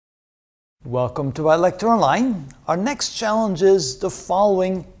Welcome to iLecture Online. Our next challenge is the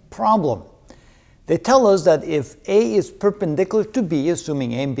following problem. They tell us that if A is perpendicular to B,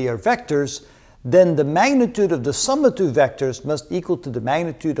 assuming A and B are vectors, then the magnitude of the sum of two vectors must equal to the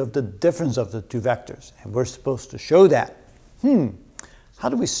magnitude of the difference of the two vectors. And we're supposed to show that. How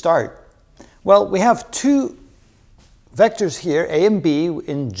do we start? Well, we have two vectors here, A and B,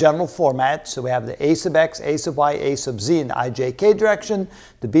 in general format. So we have the A sub x, A sub y, A sub z in the ijk direction,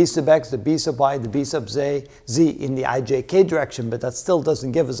 the B sub x, the B sub y, the B sub z in the ijk direction, but that still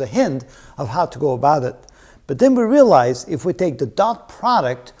doesn't give us a hint of how to go about it. But then we realize if we take the dot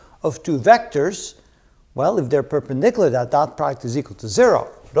product of two vectors, well, if they're perpendicular, that dot product is equal to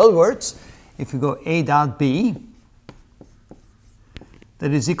 0. In other words, if we go A dot B,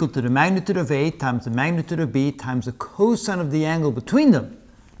 that is equal to the magnitude of A times the magnitude of B times the cosine of the angle between them.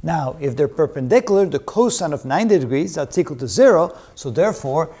 Now, if they're perpendicular, the cosine of 90 degrees, that's equal to 0. So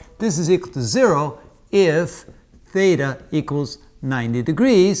therefore, this is equal to 0 if theta equals 90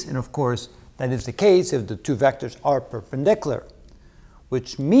 degrees. And of course, that is the case if the two vectors are perpendicular.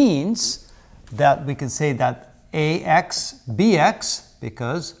 Which means that we can say that AX, BX,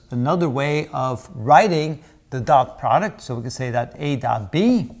 because another way of writing the dot product, so we can say that A dot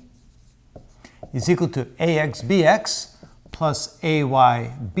B is equal to AX BX plus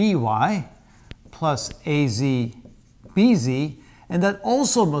AY BY plus AZ BZ, and that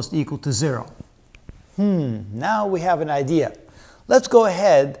also must equal to 0. Now we have an idea. Let's go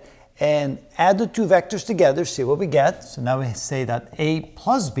ahead and add the two vectors together, see what we get. So now we say that A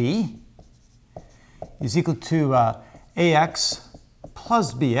plus B is equal to AX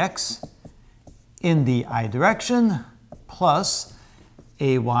plus BX in the I direction plus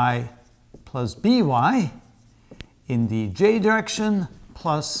AY plus BY in the J direction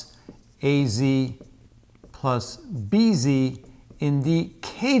plus AZ plus BZ in the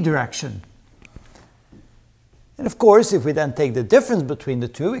K direction. And of course, if we then take the difference between the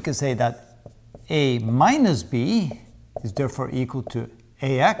two, we can say that A minus B is therefore equal to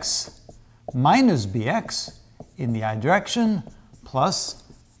AX minus BX in the I direction plus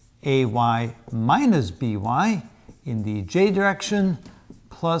AY minus BY in the J direction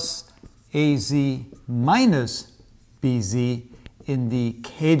plus AZ minus BZ in the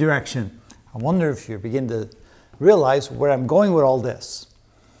K direction. I wonder if you begin to realize where I'm going with all this.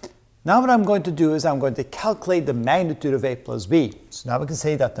 Now what I'm going to do is I'm going to calculate the magnitude of A plus B. So now we can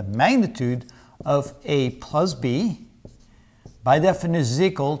say that the magnitude of A plus B by definition is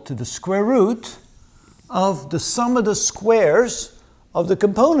equal to the square root of the sum of the squares of the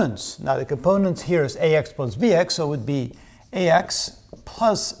components. Now the components here is AX plus BX, so it would be AX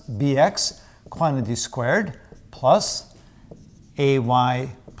plus BX quantity squared plus AY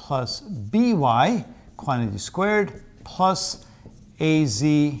plus BY quantity squared plus AZ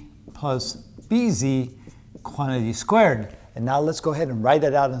plus BZ quantity squared. And now let's go ahead and write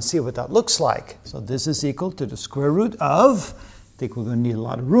that out and see what that looks like. So this is equal to the square root of, I think we're going to need a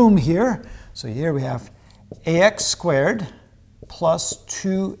lot of room here. So here we have AX squared plus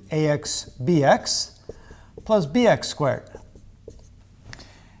 2AX BX plus BX squared.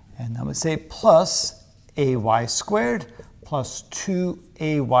 And I would say plus AY squared plus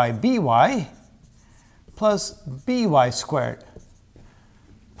 2AY BY plus BY squared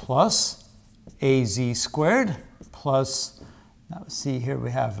plus AZ squared plus, now see here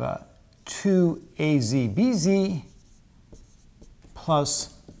we have 2AZ BZ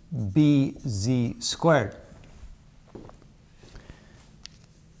plus BZ squared.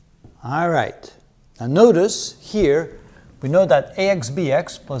 All right, now notice here, we know that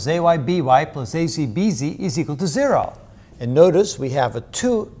AXBX plus AYBY plus AZBZ is equal to 0. And notice we have a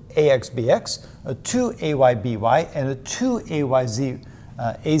 2AXBX, a 2AYBY, and a 2AZBZ.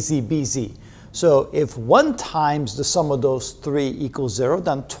 So if 1 times the sum of those three equals 0,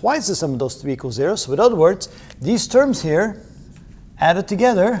 then twice the sum of those three equals 0. So in other words, these terms here added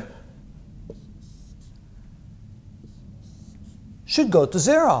together should go to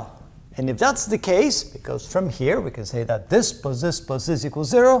 0. And if that's the case, because from here we can say that this plus this equals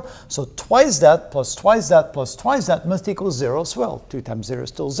 0, so twice that plus twice that plus twice that must equal 0 as well. 2 times 0 is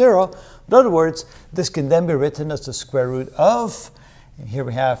still 0. In other words, this can then be written as the square root of, and here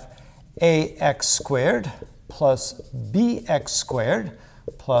we have AX squared plus BX squared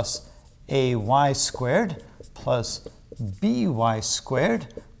plus AY squared plus BY squared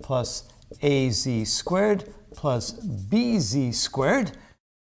plus AZ squared plus BZ squared.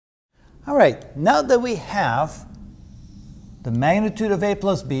 All right, now that we have the magnitude of A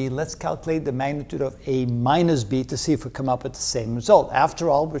plus B, let's calculate the magnitude of A minus B to see if we come up with the same result.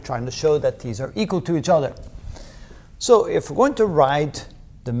 After all, we're trying to show that these are equal to each other. So if we're going to write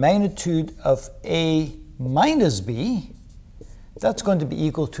the magnitude of A minus B, that's going to be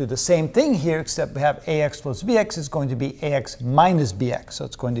equal to the same thing here, except we have AX plus BX is going to be AX minus BX. So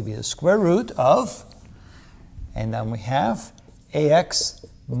it's going to be the square root of, and then we have AX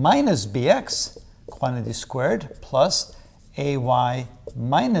minus BX, quantity squared, plus AY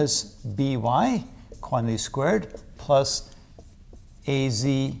minus BY, quantity squared, plus AZ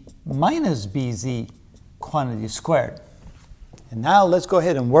minus BZ, quantity squared. And now let's go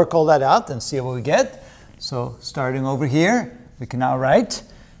ahead and work all that out and see what we get. So starting over here, we can now write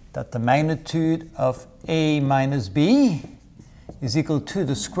that the magnitude of A minus B is equal to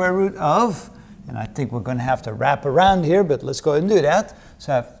the square root of, and I think we're going to have to wrap around here, but let's go ahead and do that.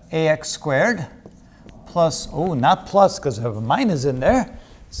 So I have AX squared plus, oh, not plus because I have a minus in there.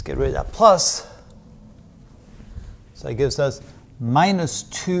 Let's get rid of that plus. So it gives us minus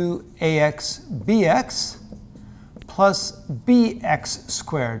 2AX BX plus BX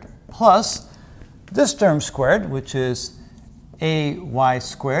squared plus this term squared, which is AY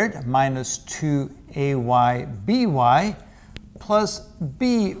squared minus 2AY BY plus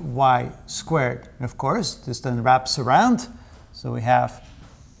BY squared. And of course, this then wraps around. So we have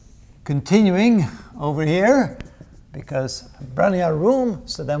continuing over here because I'm running out of room.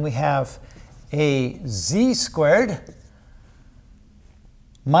 So then we have AZ squared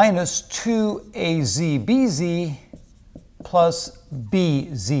minus 2AZBZ plus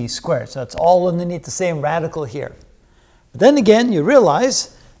BZ squared. So that's all underneath the same radical here. But then again, you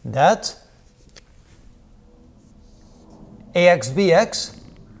realize that AXBX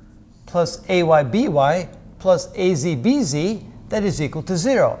plus AYBY plus AZBZ, that is equal to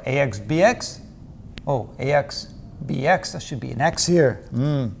 0. AXBX, oh, AXBX, that should be an X here.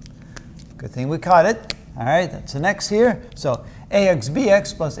 Good thing we caught it. All right, that's an X here. So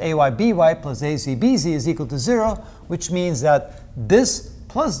AXBX plus AYBY plus AZBZ is equal to 0, which means that this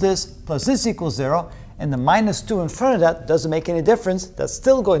plus this equals 0, and the minus 2 in front of that doesn't make any difference. That's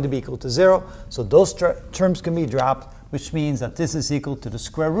still going to be equal to 0. So those terms can be dropped, which means that this is equal to the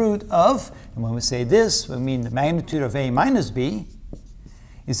square root of, and when we say this, we mean the magnitude of A minus B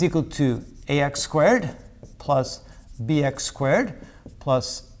is equal to AX squared plus BX squared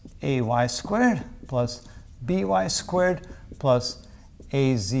plus AY squared plus BY squared plus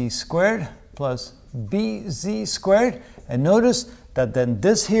AZ squared plus BZ squared. And notice that then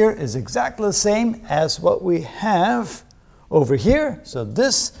this here is exactly the same as what we have over here. So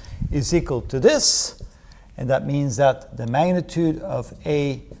this is equal to this, and that means that the magnitude of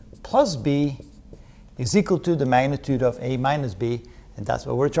A plus B is equal to the magnitude of A minus B, and that's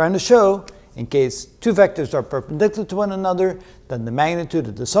what we're trying to show. In case two vectors are perpendicular to one another, then the magnitude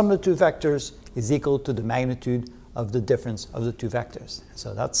of the sum of the two vectors is equal to the magnitude of the difference of the two vectors.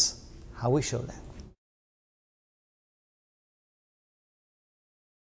 So that's how we show that.